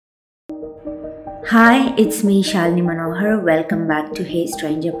Hi, it's me Shalini Manohar. Welcome back to Hey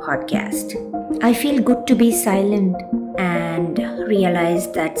Stranger podcast. I feel good to be silent and realize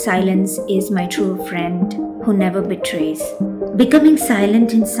that silence is my true friend who never betrays. Becoming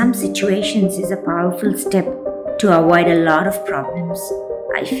silent in some situations is a powerful step to avoid a lot of problems,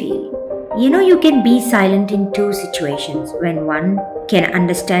 I feel. You can be silent in two situations when one can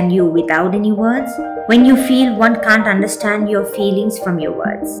understand you without any words, when you feel one can't understand your feelings from your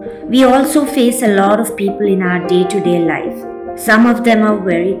words. We also face a lot of people in our day to day life. Some of them are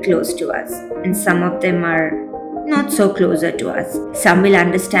very close to us, and some of them are not so closer to us. Some will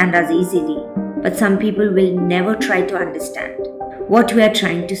understand us easily, but some people will never try to understand what we are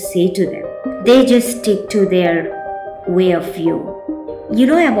trying to say to them. They just stick to their way of view.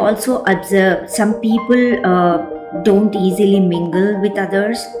 I've also observed some people don't easily mingle with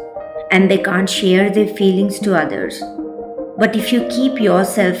others and they can't share their feelings to others. But if you keep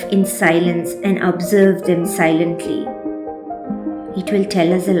yourself in silence and observe them silently, it will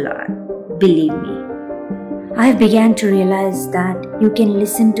tell us a lot, believe me. I've began to realize that you can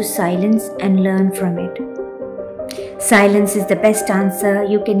listen to silence and learn from it. Silence is the best answer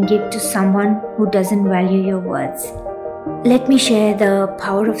you can give to someone who doesn't value your words. Let me share the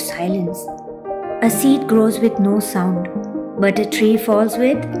power of silence. A seed grows with no sound, but a tree falls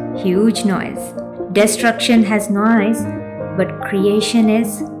with huge noise. Destruction has noise, but creation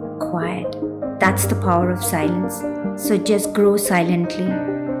is quiet. That's the power of silence. So just grow silently.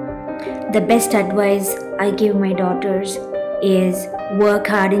 The best advice I give my daughters is work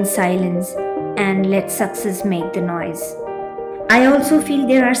hard in silence and let success make the noise. I also feel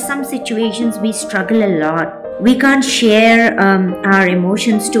there are some situations we struggle a lot. We can't share our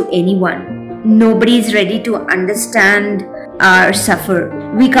emotions to anyone. Nobody is ready to understand our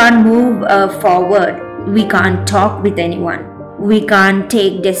suffer. We can't move forward. We can't talk with anyone. We can't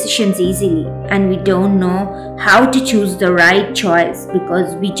take decisions easily, and we don't know how to choose the right choice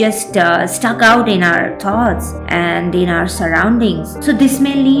because we just stuck out in our thoughts and in our surroundings. So this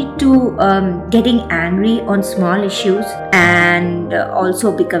may lead to getting angry on small issues and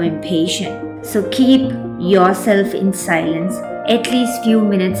also become impatient. So keep yourself in silence at least few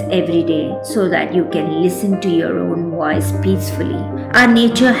minutes every day so that you can listen to your own voice peacefully. Our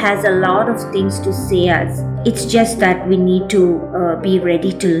nature has a lot of things to say us. It's just that we need to be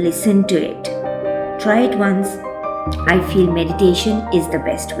ready to listen to it. Try it once. I feel meditation is the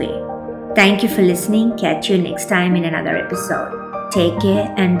best way. Thank you for listening. Catch you next time in another episode. Take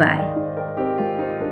care and bye.